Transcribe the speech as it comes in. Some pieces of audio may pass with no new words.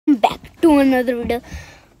To another video.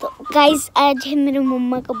 तो guys आज है मेरे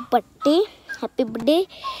मम्मा का बर्थडे, हैप्पी बर्थडे।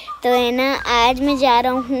 तो है ना, आज मैं जा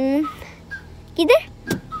रहा हूँ किधर,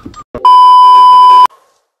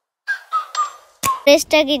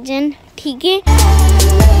 रेस्टा किचन, ठीक है।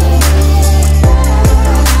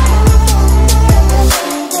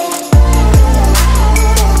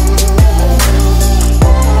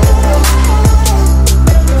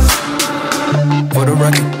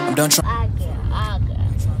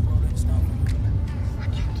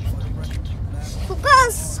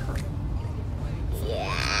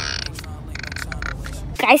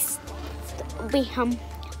 गाइस अभी हम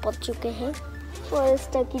पहुंच चुके हैं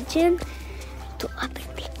रेस्टा किचन, तो अभी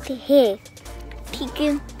देखते हैं, ठीक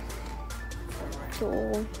है। तो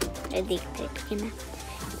देखते हैं, ठीक है ना।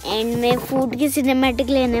 एंड में फूड की सिनेमैटिक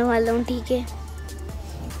लेने वाला हूँ, ठीक है।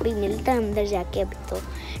 अभी मिलता है अंदर जाके, अभी तो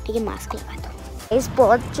ठीक है, मास्क लगा दो। गाइस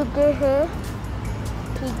पहुंच चुके हैं,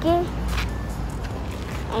 ठीक है।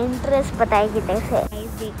 एंट्रेंस पता है कितने से।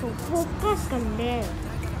 गाइस देखो, फोकस कर ले,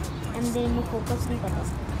 अंदर में फोकस नहीं कर रहा।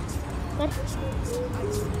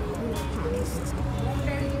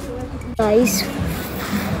 गाइस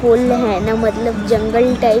फुल है ना, मतलब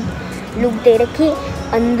जंगल टाइप लुक दे रखी।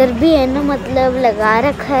 अंदर भी है ना, मतलब लगा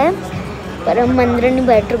रखा है, पर हम अंदर नहीं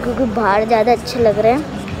बैठ रहे क्योंकि बाहर ज़्यादा अच्छा लग रहा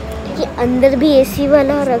है। कि अंदर भी एसी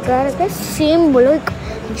वाला लगा रखा है, सेम बोलो एक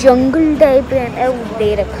जंगल टाइप है वो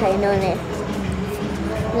दे रखा है इन्होंने।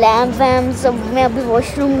 लैम्प वैम्प सब में, अभी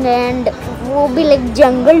वॉशरूम एंड वो भी लाइक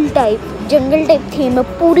जंगल टाइप थीम है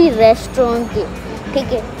पूरी रेस्टोरेंट की,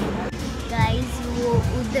 ठीक है। गाइस वो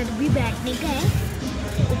उधर भी बैठने का है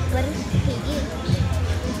ऊपर, ठीक है,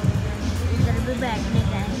 उधर भी बैठने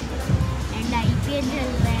का है। एंड आईपीएल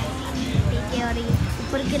चल रहा है, ठीक है। और ये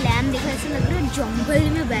ऊपर के लैम्प देखा, ऐसा लग रहा है जंगल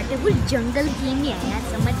में बैठे, फुल जंगल थीम ही है यार,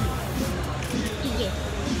 समझ लो, ठीक है।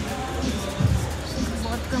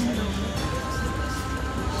 बहुत कम लोग हैं।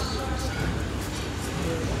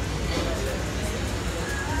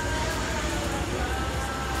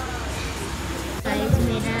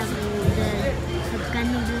 मेरा उधर हक्का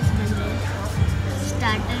नूडल्स बन रहे हैं,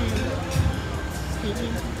 स्टार्टर है, ठीक है।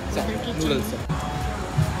 उधर किचन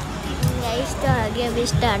गाइस तो आ गया अभी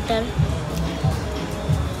स्टार्टर,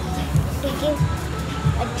 ठीक है,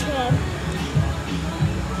 अच्छा है।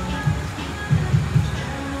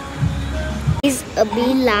 अभी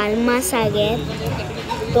लाल मास आ गया है,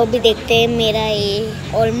 तो अभी देखते हैं। मेरा ये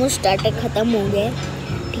ऑलमोस्ट स्टार्टर ख़त्म हो गया है,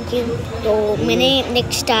 ठीक है। तो मैंने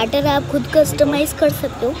एक स्टार्टर आप खुद कस्टमाइज़ कर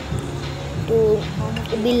सकते हो। तो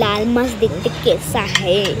अभी लाल मास देखते कैसा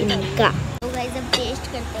है इनका। तो गाइस अब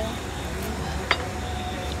टेस्ट करते हैं।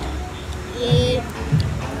 ये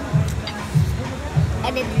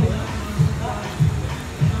अरे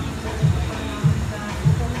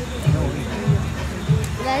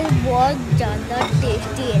गाइस बहुत ज़्यादा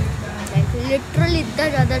टेस्टी है, लिटरली इतना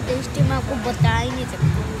ज़्यादा टेस्टी मैं आपको बता ही नहीं सकती।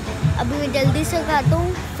 अभी मैं जल्दी से खाता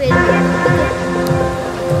हूँ फिर।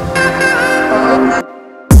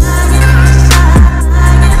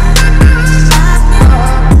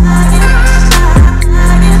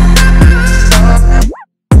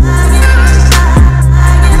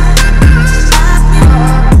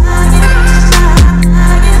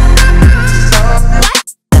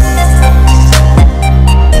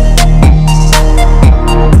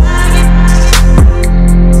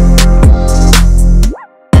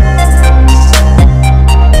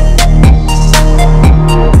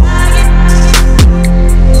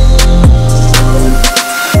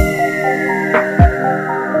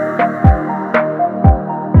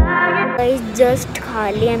 जस्ट खा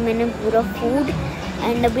लिया मैंने पूरा फूड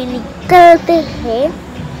एंड अभी निकलते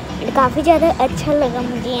हैं। काफ़ी ज़्यादा अच्छा लगा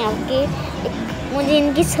मुझे यहाँ के, मुझे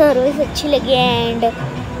इनकी सर्विस अच्छी लगी एंड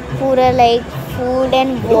पूरा like food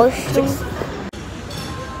and washroom.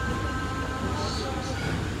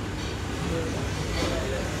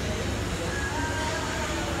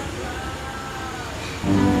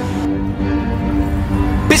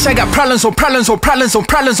 Bitch, I got problems on problems on problems on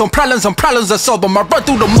problems on problems on problems I solve them. I run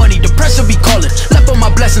through the money, the pressure be calling. Left on my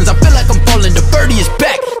blessings, I feel like I'm falling. The birdie is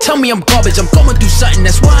back, tell me I'm garbage. I'm going through something,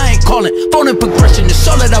 that's why I ain't calling. Phone in progression, it's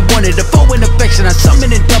all that I wanted. The phone in affection, I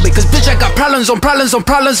summon and dub it. Cause bitch, I got problems on problems on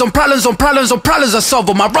problems on problems on problems on problems I solve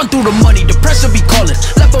them. I run through the money, the pressure be calling.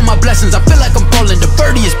 Left on my blessings, I feel like I'm falling. The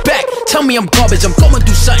birdie is back, tell me I'm garbage. I'm going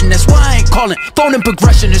through something, that's why I ain't calling. Phone in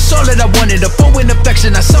progression, it's all that I wanted. The phone in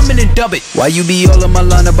affection, I summon and dub it. Why you be all in my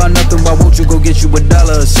line about nothing? Why won't you go get you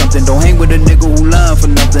 $1 or something? Don't hang with a nigga who lying.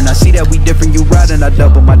 nothing for nothing. I see that we different, you riding, I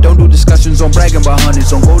double. I don't do discussions on bragging about hundreds.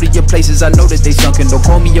 Don't go to your places, I know that they sunken. Don't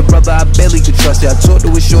call me your brother, I barely could trust it. I talk to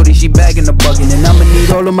a shorty, she bagging the bugging. And I'ma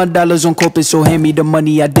need all of my dollars on corporate, so hand me the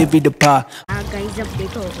money, I divvy the pie. Guys अब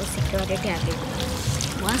देखो security आ गई,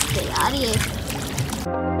 मस्त है यार ये।